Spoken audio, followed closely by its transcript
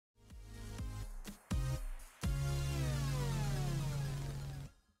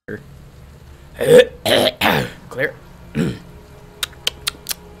Clear. You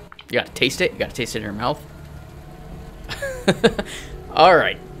gotta taste it. You gotta taste it in your mouth.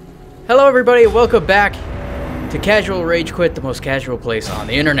 Alright. Hello, everybody. Welcome back to Casual Rage Quit, the most casual place on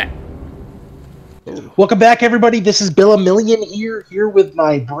the internet. Welcome back, everybody. This is Bill A Million here with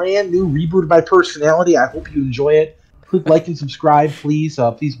my brand new reboot of my personality. I hope you enjoy it. Click like and subscribe, please.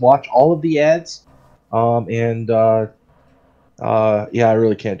 Please watch all of the ads. Yeah, I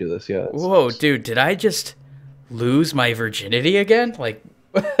really can't do this. Yeah. Whoa, dude, did I just lose my virginity again? Like,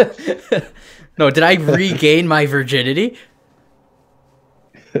 no, did I regain my virginity?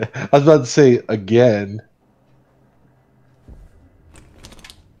 I was about to say again.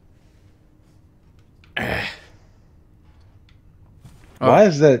 Why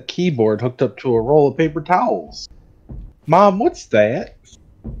is that keyboard hooked up to a roll of paper towels? Mom, what's that?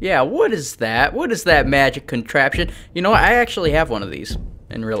 Yeah, what is that? What is that magic contraption? You know what? I actually have one of these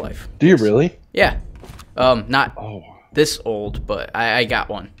in real life. Do you really? Yeah. Not this old, but I got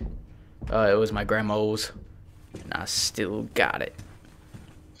one. It was my grandma's, and I still got it.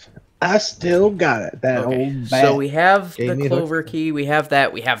 I still got it. That old bat. So we have the clover key. We have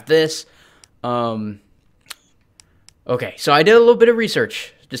that. We have this. Okay, so I did a little bit of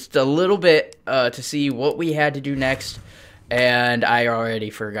research, just a little bit, to see what we had to do next, and I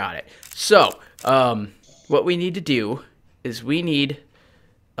already forgot it. So, what we need to do is we need,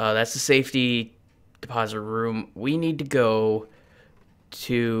 that's the safety deposit room. We need to go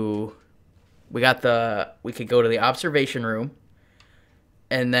to, we could go to the observation room,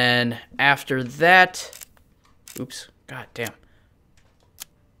 and then after that, oops, god damn.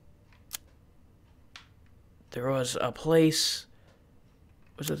 There was a place,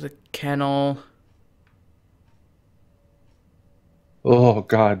 was it the kennel? Oh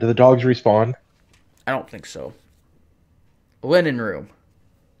god, do the dogs respawn? I don't think so. Linen room.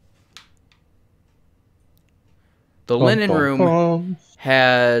 The linen room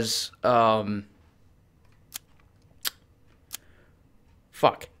has,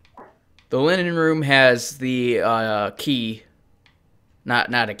 fuck. The linen room has the, key,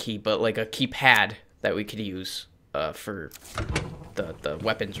 not a key, but like a keypad that we could use for the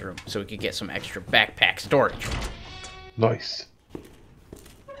weapons room, so we could get some extra backpack storage. Nice.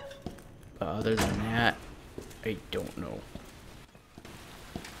 Other than that, I don't know.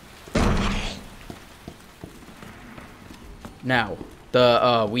 Now,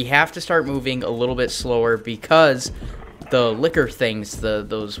 we have to start moving a little bit slower because the liquor things,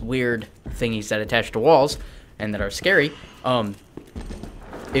 those weird thingies that attach to walls and that are scary,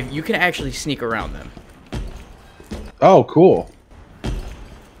 if you can actually sneak around them. Oh, cool.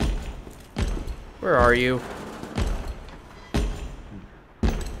 Where are you?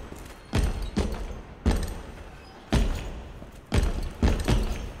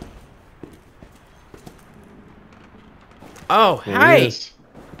 Oh, hi.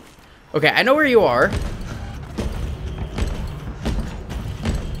 Okay, I know where you are.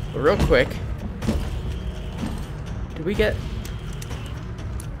 But real quick, did we get...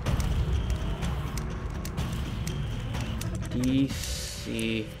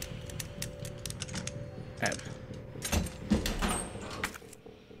 DC M.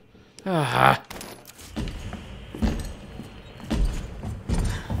 Ah.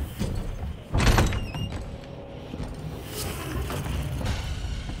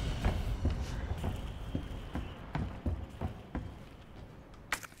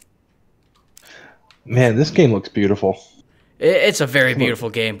 Man, this game looks beautiful. It's a very beautiful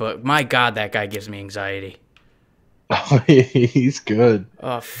game, but my god, that guy gives me anxiety. Oh, he's good.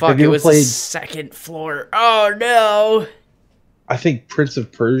 Oh, fuck, it was the second floor. Oh, no. I think Prince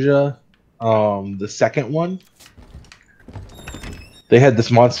of Persia, the second one, they had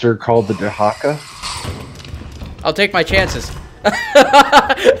this monster called the Dahaka. I'll take my chances.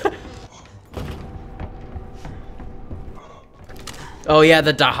 Oh, yeah,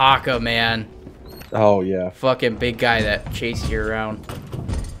 the Dahaka, man. Oh, yeah. Fucking big guy that chased you around.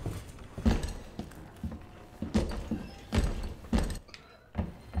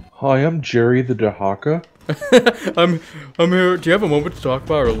 Hi, I'm Jerry the Dahaka. I'm here. Do you have a moment to talk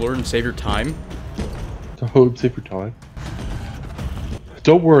about our Lord and Savior time? Oh, save your time.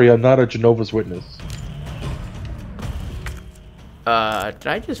 Don't worry, I'm not a Jehovah's Witness. Did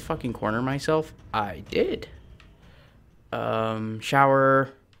I just fucking corner myself? I did. Shower.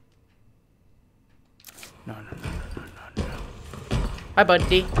 No. Hi,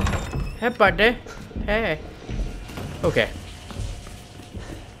 buddy. Hey, buddy. Hey. Okay.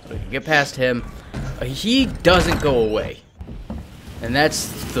 So we can get past him. He doesn't go away. And that's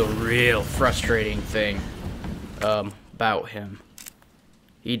the real frustrating thing about him.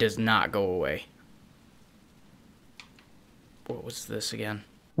 He does not go away. What was this again?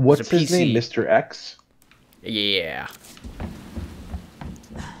 What's his name? Mr. X? Yeah.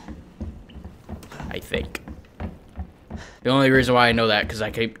 I think. The only reason why I know that because I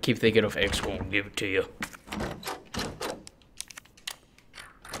keep thinking of X won't give it to you.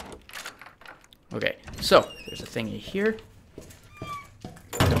 Okay, so there's a thing in here.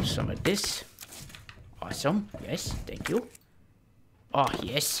 Some of this. Awesome. Yes, thank you. Oh,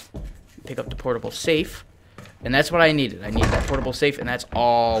 yes. Pick up the portable safe. And that's what I needed. I needed that portable safe, and that's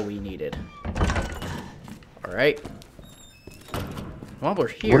all we needed. Alright. While we're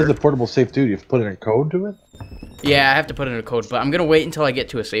here... What does the portable safe do? Do you have to put in a code to it? Yeah, I have to put in a code, but I'm going to wait until I get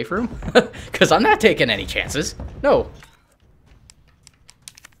to a safe room. Because I'm not taking any chances. No.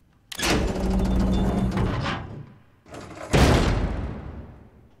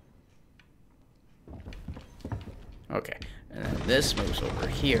 Okay. And then this moves over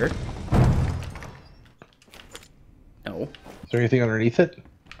here. No. Is there anything underneath it?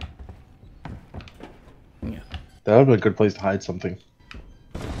 Yeah. That would be a good place to hide something.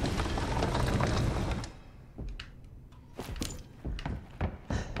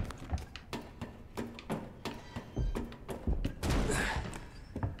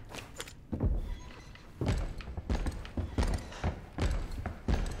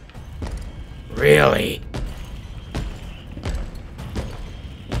 Really?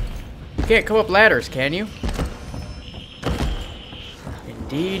 You can't come up ladders, can you?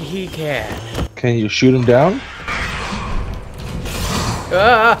 Indeed he can. Can you shoot him down?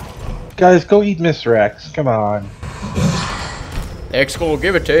 Ah! Guys, go eat Mr. X. Come on. X will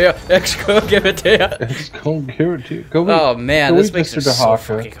give it to you. X will give it to you. X go give it to you. Go eat. Oh man, go this eat makes Mr. it so DeHaka.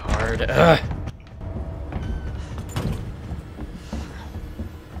 fucking hard. Ugh.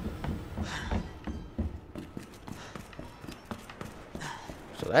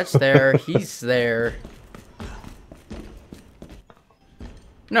 So that's there. He's there.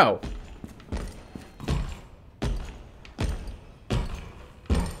 No.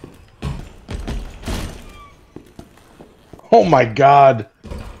 Oh my god.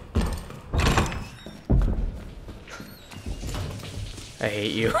 I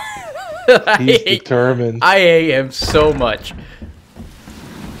hate you. He's determined. I hate him so much.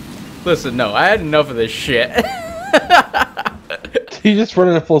 Listen, no, I had enough of this shit. Did you just run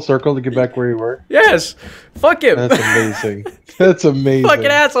in a full circle to get back where you were? Yes. Fuck him. That's amazing. That's amazing. Fucking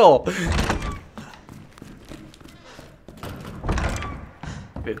asshole.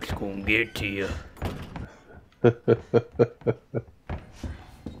 It's gonna get to you.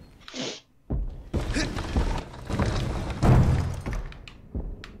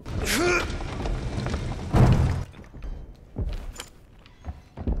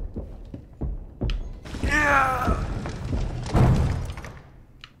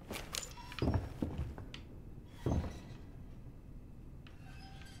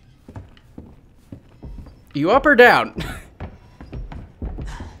 You up or down?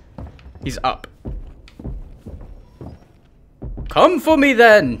 He's up. Come for me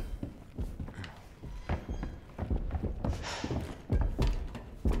then.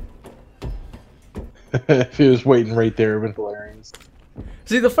 If he was waiting right there, it would have been hilarious.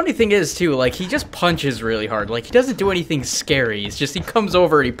 See, the funny thing is, too, like, he just punches really hard. Like, he doesn't do anything scary. It's just he comes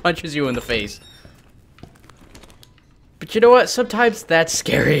over and he punches you in the face. But you know what? Sometimes that's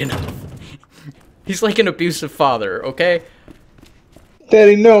scary enough. He's like an abusive father, okay?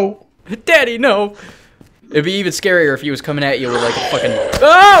 Daddy, no. Daddy, no. It'd be even scarier if he was coming at you with like a fucking...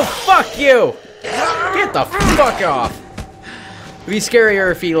 Oh, fuck you! Get the fuck off. It'd be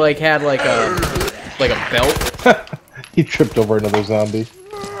scarier if he like had like a belt. He tripped over another zombie.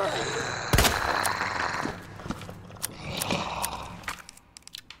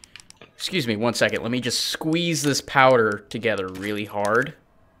 Excuse me, 1 second. Let me just squeeze this powder together really hard.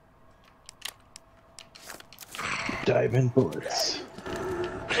 Diamond bullets.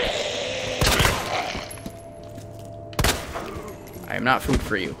 I am not food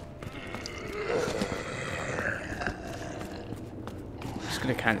for you. I'm just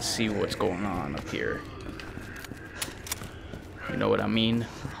gonna kind of see what's going on up here. You know what I mean?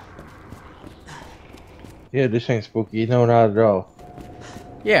 Yeah, this ain't spooky. No, not at all.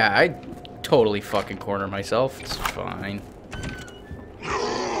 Yeah, I totally fucking corner myself. It's fine.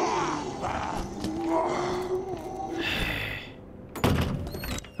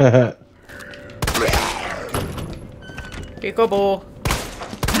 Peekaboo.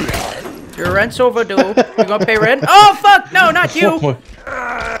 Your rent's overdue. You gonna pay rent? Oh fuck! No, not you. Oh,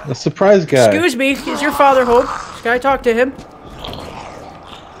 the surprise guy. Excuse me. Is your father home? Can I talk to him?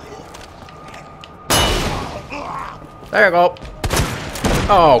 There you go.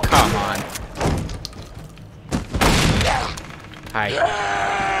 Oh, come on. Hi.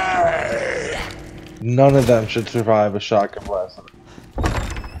 None of them should survive a shotgun blast.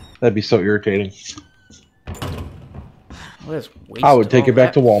 That'd be so irritating. I would take it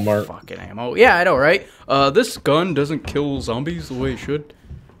back to Walmart. Fucking ammo. Yeah, I know, right? This gun doesn't kill zombies the way it should.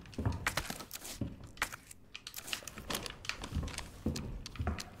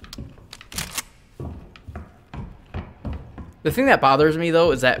 The thing that bothers me,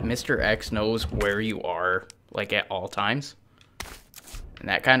 though, is that Mr. X knows where you are, like, at all times. And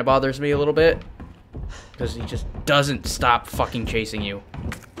that kind of bothers me a little bit. Because he just doesn't stop fucking chasing you.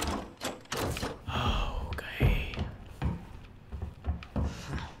 Okay.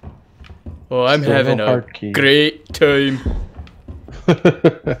 Oh, I'm Still having no a great time.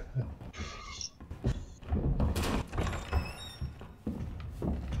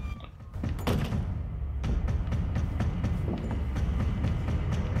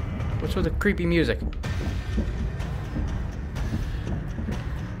 What's with the creepy music?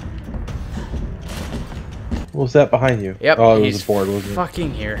 What was that behind you? Yep, oh, it he's was a board, wasn't it?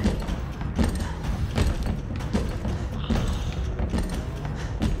 fucking here.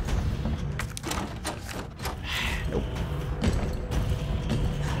 Nope.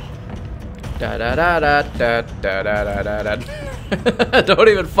 Da da da da da da da da da. I don't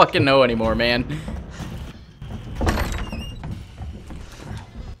even fucking know anymore, man.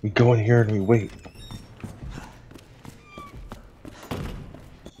 We go in here and we wait.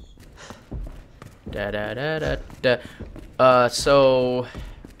 Da da da da da. So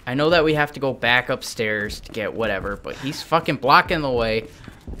I know that we have to go back upstairs to get whatever, but he's fucking blocking the way.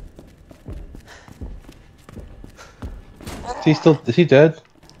 Is he dead?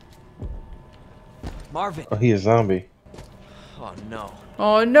 Marvin. Oh, he is a zombie. Oh no.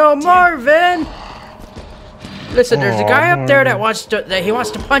 Oh no, Marvin! Listen, there's a guy up there that Marvin.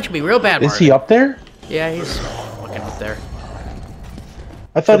 wants to punch me real bad. Is he up there? Yeah, he's fucking up there.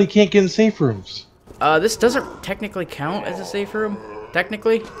 I thought he can't get in safe rooms. This doesn't technically count as a safe room,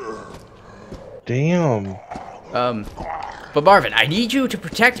 technically. Damn. But Marvin, I need you to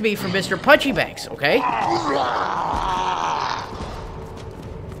protect me from Mr. Punchy Banks, okay?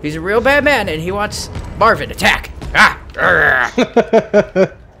 He's a real bad man, and he wants Marvin attack. Ah!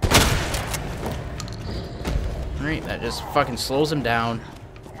 Alright, that just fucking slows him down.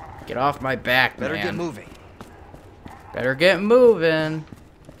 Get off my back, Better man. get moving. Better get moving.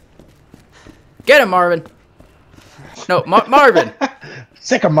 Get him, Marvin. No, Marvin.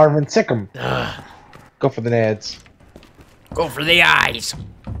 Sick him, Marvin. Sick him. Go for the nads. Go for the eyes.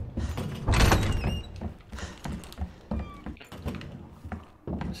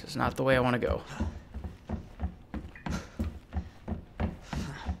 This is not the way I want to go.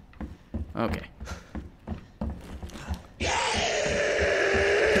 Okay.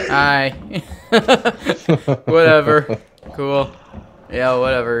 Hi. Whatever. Cool. Yeah,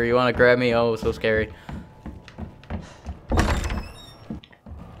 whatever. You want to grab me? Oh, so scary.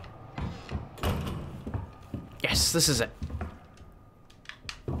 Yes, this is it.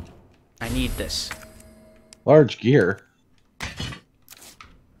 I need this. Large gear.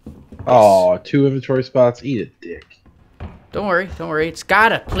 Oh, 2 inventory spots. Eat a dick. Don't worry, don't worry. It's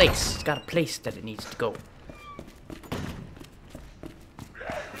got a place. It's got a place that it needs to go.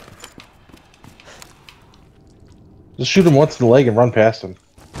 Just shoot him once in the leg and run past him.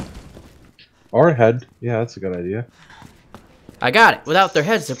 Or a head. Yeah, that's a good idea. I got it. Without their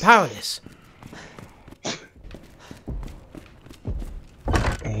heads, they're powerless.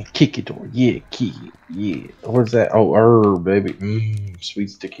 Kick it door. Yeah, kick it. Yeah. What's that? Oh, baby.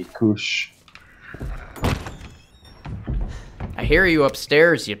 Sweet sticky kush. I hear you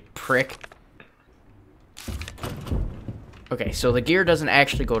upstairs, you prick. Okay, so the gear doesn't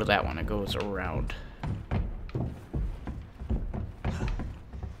actually go to that one. It goes around.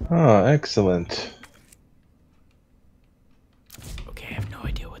 Oh, excellent. Okay, I have no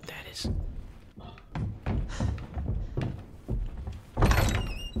idea what that is.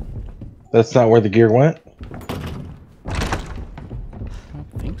 That's not where the gear went? I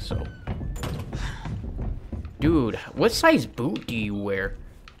don't think so. Dude, what size boot do you wear?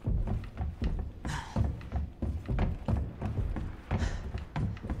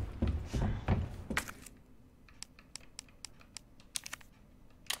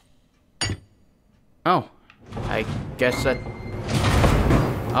 Oh, I guess that.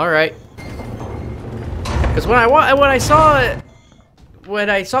 All right. Because when I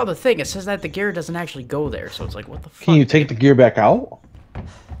saw the thing, it says that the gear doesn't actually go there. So it's like, what the fuck? Can you take the gear back out?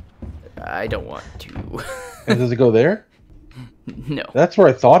 I don't want to. And does it go there? No, That's where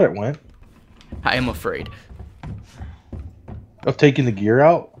I thought it went. I am afraid. Of taking the gear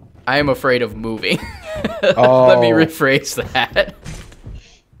out? I am afraid of moving. Oh. Let me rephrase that.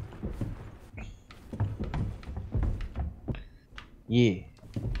 Yeah.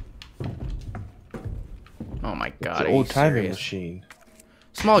 Oh my It's god, an are you old timing serious? machine.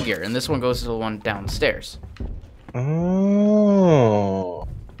 Small gear, and this one goes to the one downstairs. Oh.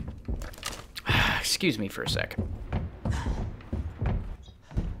 Excuse me for a second.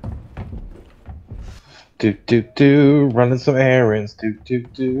 Running some errands.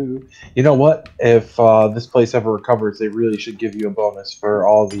 You know what? If this place ever recovers, they really should give you a bonus for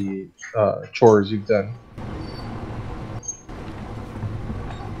all the chores you've done.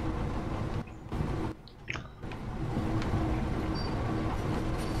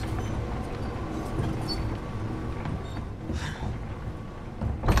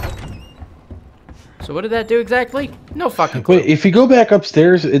 So what did that do exactly? No fucking clue. Wait, if you go back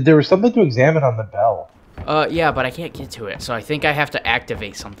upstairs, there was something to examine on the bell. Yeah, but I can't get to it, so I think I have to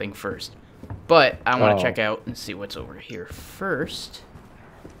activate something first. But I want to check out and see what's over here first.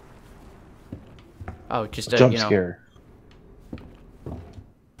 Oh, just a Jump scare.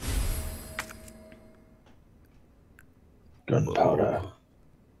 Gunpowder.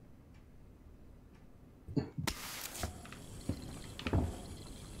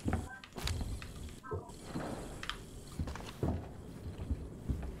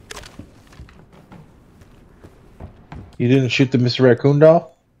 You didn't shoot the Mr. Raccoon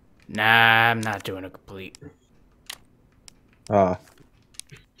doll? Nah, I'm not doing a complete. Ah.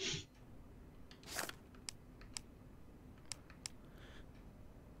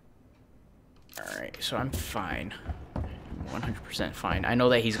 Alright, so I'm fine. I'm 100% fine. I know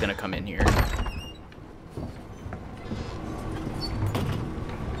that he's gonna come in here.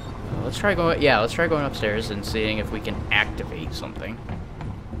 Let's try going. Yeah, let's try going upstairs and seeing if we can activate something.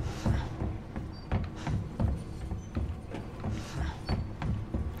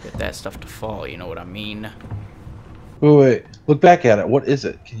 Get that stuff to fall. You know what I mean? Wait. Look back at it. What is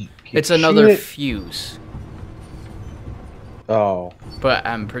it? Can you It's see another it? fuse. Oh. But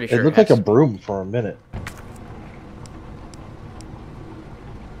I'm pretty sure It looked like a broom for a minute.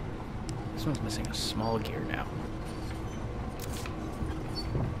 This one's missing a small gear now.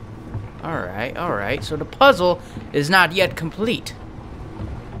 Alright, alright. So the puzzle is not yet complete.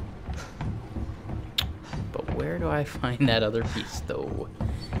 But where do I find that other piece, though?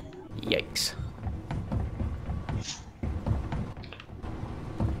 Yikes.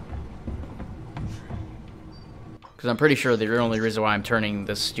 Because I'm pretty sure the only reason why I'm turning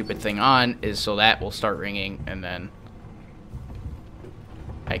this stupid thing on is so that will start ringing, and then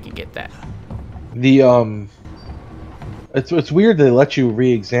I can get that. The it's weird they let you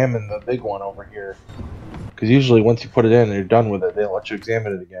re-examine the big one over here, because usually once you put it in and you're done with it, they let you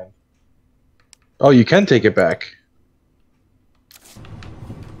examine it again. Oh, you can take it back.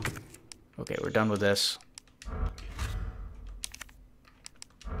 Okay, we're done with this.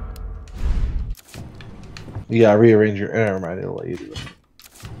 Yeah, rearrange your. Never mind, it'll let you do it.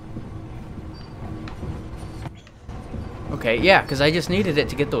 Okay, yeah, because I just needed it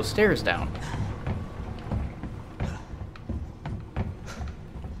to get those stairs down.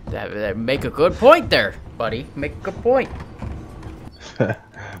 That make a good point there, buddy. Make a good point.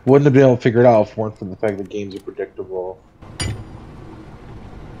 Wouldn't have been able to figure it out if it weren't for the fact that games are predictable.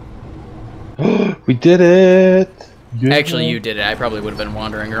 We did it! Yeah. Actually, you did it. I probably would have been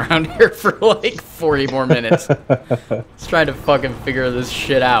wandering around here for like 40 more minutes. Just trying to fucking figure this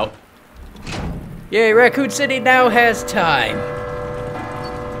shit out. Yay, Raccoon City now has time.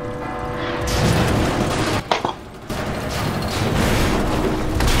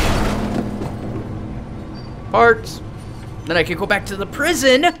 Parts. Then I can go back to the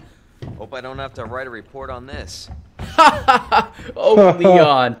prison. Hope I don't have to write a report on this. Oh,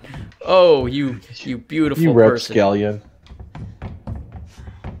 Leon. Oh, you beautiful You person. rapscallion.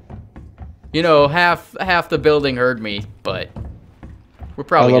 You know, half the building heard me, but we're I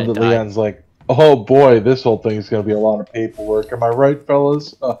probably love gonna that die. Leon's like, oh boy, this whole thing is going to be a lot of paperwork. Am I right,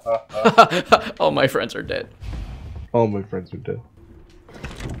 fellas? All my friends are dead. All my friends are dead.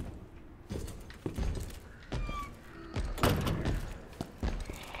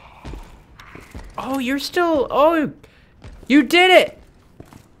 Oh, you're still... Oh, you did it!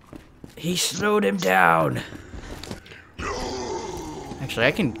 He slowed him down. Actually,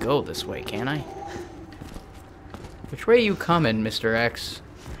 I can go this way, can't I? Which way are you coming, Mr. X?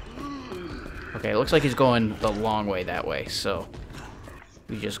 Okay, it looks like he's going the long way that way, so...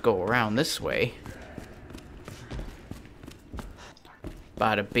 we just go around this way.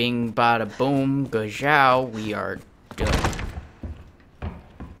 Bada bing, bada boom, gajow, we are done.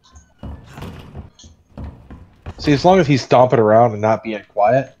 See, as long as he's stomping around and not being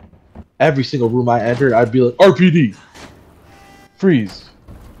quiet, every single room I entered, I'd be like, RPD! Freeze!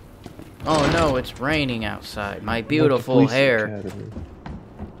 Oh no, it's raining outside. My Went to beautiful police hair. academy.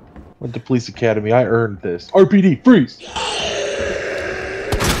 Went to police academy. I earned this. RPD, freeze!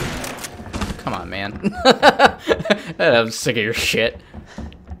 Come on, man. I'm sick of your shit.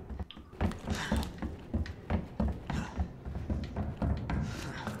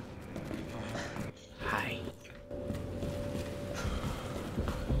 Hi.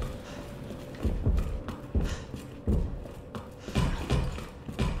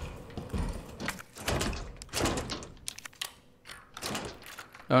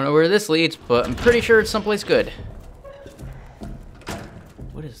 I don't know where this leads, but I'm pretty sure it's someplace good.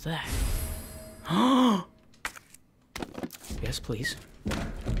 What is that? Yes, please.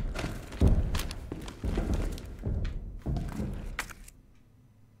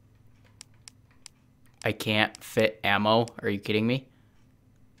 I can't fit ammo. Are you kidding me?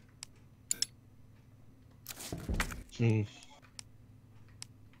 Hmm.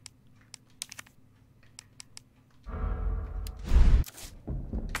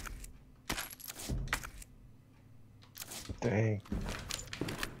 Dang.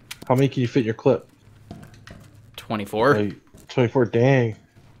 How many can you fit in your clip? 24. Like, 24, dang.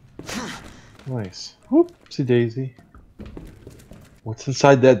 Nice. Whoopsie daisy. What's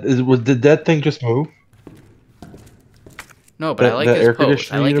inside that? Did that thing just move? No, but I like that his air pose. I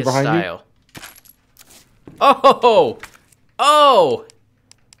conditioning like unit his behind you? style. Oh! Oh!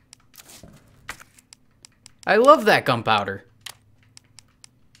 I love that gunpowder.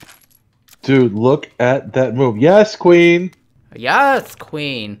 Dude, look at that move. Yes, queen! Yes,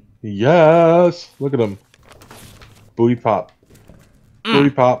 queen. Yes! Look at him. Booty pop. Booty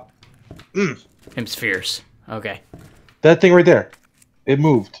pop. Him's fierce. Okay. That thing right there. It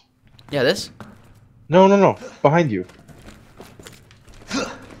moved. Yeah, this? No, no, no. Behind you.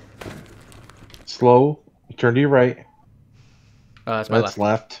 Slow. Turn to your right. Oh, that's my That's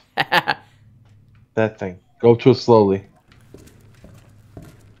left. left. That thing. Go to it slowly.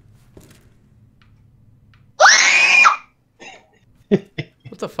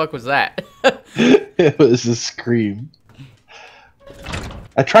 What the fuck was that? It was a scream.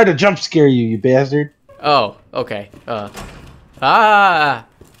 I tried to jump scare you, you bastard. Oh, okay. Ah!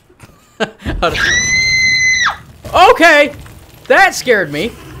 Okay! That scared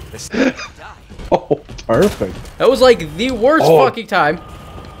me. Oh, perfect. That was like the worst fucking time.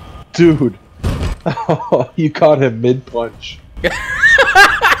 Dude. Oh, you caught him mid-punch.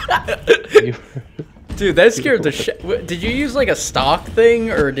 Dude, that scared the shit. Did you use like a stock thing,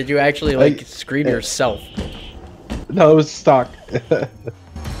 or did you actually like scream yourself? No, it was stock.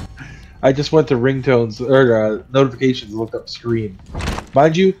 I just went to ringtones or notifications and looked up scream.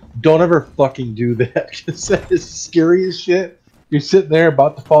 Mind you, don't ever fucking do that because that is scary as shit. You're sitting there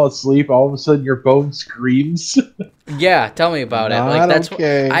about to fall asleep, all of a sudden your phone screams. Yeah, tell me about it. Like Not that's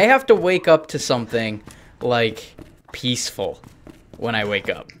okay. I have to wake up to something like peaceful when I wake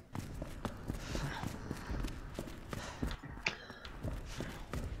up.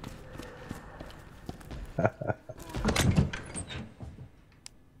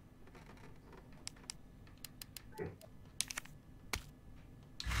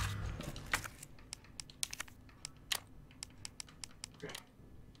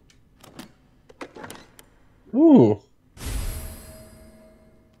 Ooh.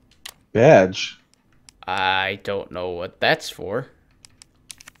 Badge. I don't know what that's for.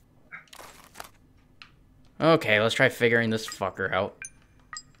 Okay, let's try figuring this fucker out.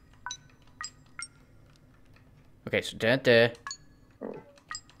 Okay, so da.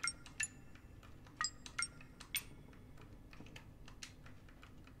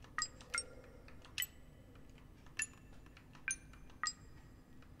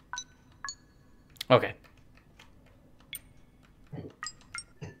 Okay.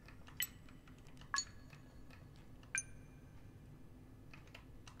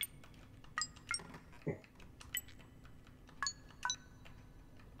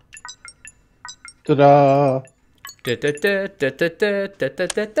 Ta-da!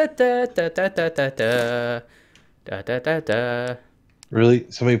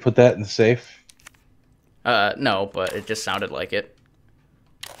 Really? Somebody put that in the safe? No, but it just sounded like it.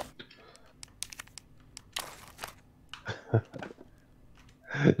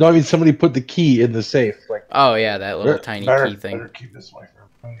 No, I mean somebody put the key in the safe. Like, Oh yeah, that little tiny key thing. Better keep this away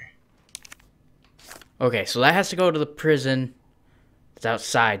from me. Okay, so that has to go to the prison. It's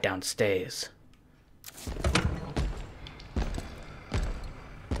outside downstairs.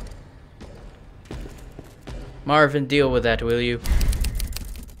 Marvin, deal with that, will you?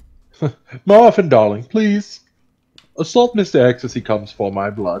 Marvin, darling, please. Assault Mr. X as he comes for my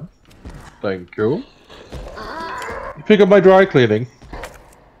blood. Thank you. Pick up my dry cleaning.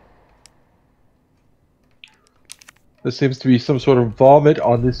 There seems to be some sort of vomit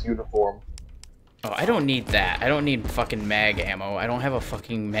on this uniform. Oh, I don't need that. I don't need fucking mag ammo. I don't have a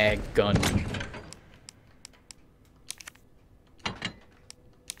fucking mag gun.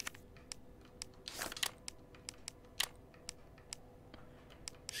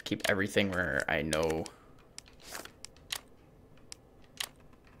 Just keep everything where I know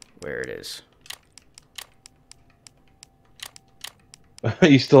where it is.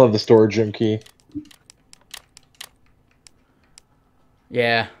 You still have the storage room key.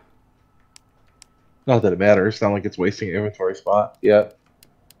 Yeah. Not that it matters. It's not like it's wasting an inventory spot. Yeah.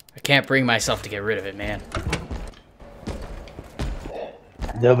 I can't bring myself to get rid of it, man.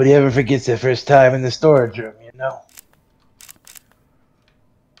 Nobody ever forgets their first time in the storage room, you know?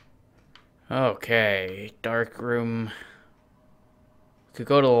 Okay. Dark room. Could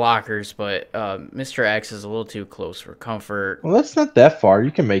go to the lockers, but Mr. X is a little too close for comfort. Well, that's not that far.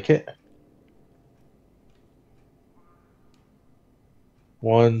 You can make it.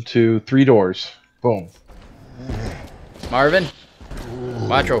 1, 2, 3 doors. Boom. Marvin,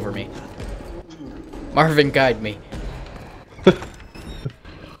 watch over me. Marvin, guide me. I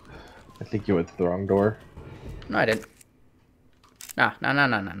think you went to the wrong door. No, I didn't. Nah.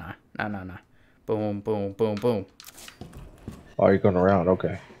 Boom, boom, boom, boom. Oh, you're going around.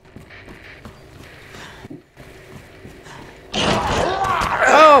 Okay.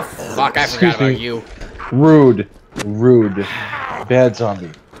 Oh, fuck, I forgot about you. Rude. Rude. Bad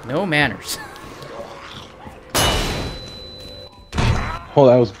zombie. No manners. Oh,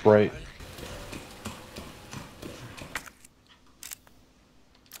 that was bright.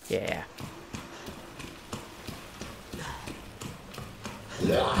 Yeah.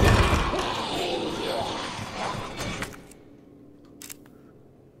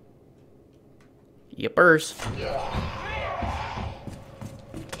 Yippers.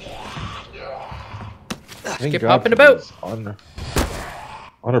 Thank Keep God popping for about. these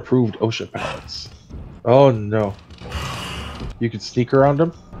unapproved OSHA pallets. Oh no. You could sneak around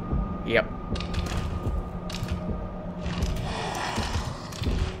them? Yep.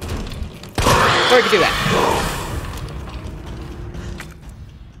 Or I could do that.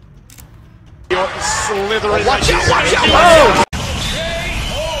 Slithering. Watch out! Watch out! Oh!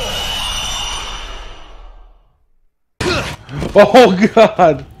 Oh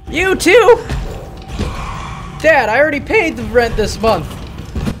god! You too? Dad, I already paid the rent this month.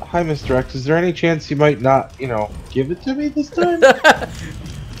 Hi, Mr. X. Is there any chance you might not, you know, give it to me this time?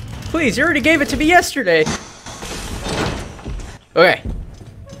 Please, you already gave it to me yesterday. Okay.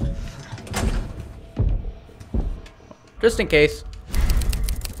 Just in case.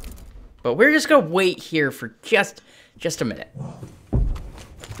 But we're just gonna wait here for just a minute.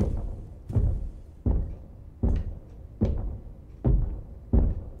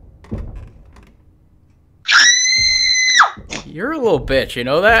 You're a little bitch, you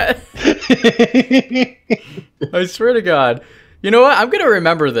know that? I swear to God. You know what? I'm gonna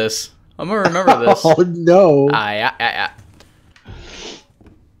remember this. I'm gonna remember this. Oh no!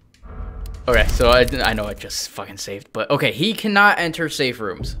 Okay, so I know I just fucking saved, but okay, he cannot enter safe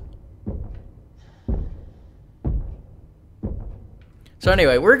rooms. So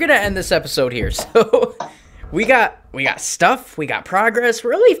anyway, we're gonna end this episode here. So we got stuff, we got progress.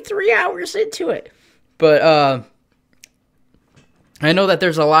 We're only 3 hours into it, but I know that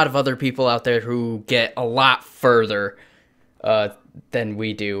there's a lot of other people out there who get a lot further than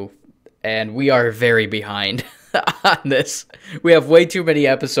we do, and we are very behind on this. We have way too many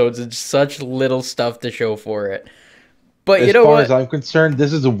episodes and such little stuff to show for it. But you know what? As far as I'm concerned,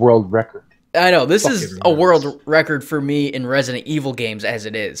 this is a world record. I know, this is a Fucking world record for me in Resident Evil games as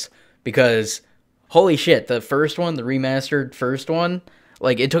it is. Because, holy shit, the first one, the remastered first one,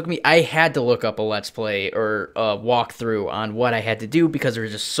 like, it took me, I had to look up a Let's Play or a walkthrough on what I had to do because there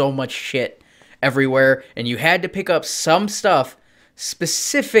was just so much shit everywhere. And you had to pick up some stuff,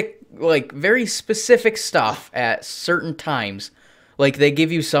 specific, like, very specific stuff at certain times. Like, they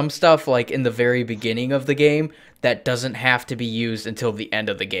give you some stuff, like, in the very beginning of the game that doesn't have to be used until the end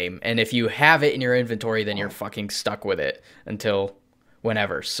of the game. And if you have it in your inventory, then you're fucking stuck with it until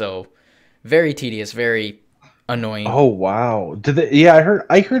whenever. So, very tedious, very annoying. Oh wow! Yeah,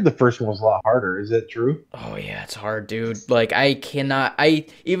 I heard the first one was a lot harder. Is that true? Oh yeah, it's hard, dude. Like,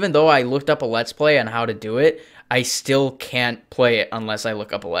 even though I looked up a Let's Play on how to do it, I still can't play it unless I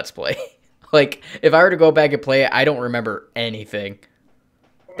look up a Let's Play. Like, if I were to go back and play it, I don't remember anything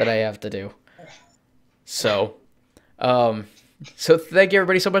that I have to do. So, So thank you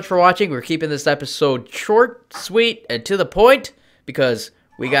everybody so much for watching. We're keeping this episode short, sweet, and to the point because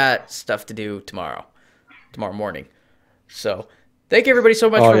we got stuff to do tomorrow morning. So thank you everybody so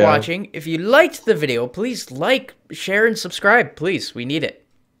much for watching. If you liked the video, please like, share, and subscribe. Please, we need it.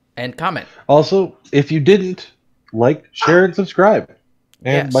 And comment. Also, if you didn't, like, share, and subscribe.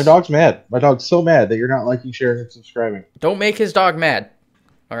 And my dog's mad. My dog's so mad that you're not liking, sharing, and subscribing. Don't make his dog mad.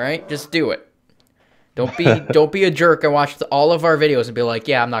 All right? Just do it. Don't be a jerk and watch all of our videos and be like,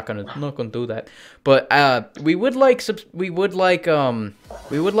 yeah, I'm not gonna do that. But we would like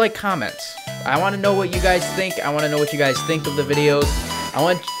comments. I want to know what you guys think. I want to know what you guys think of the videos. I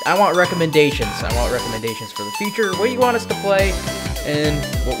want recommendations. I want recommendations for the future. What you want us to play and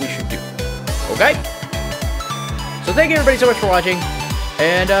what we should do. Okay? So thank you everybody so much for watching.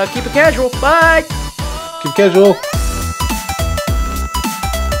 And keep it casual. Bye. Keep it casual.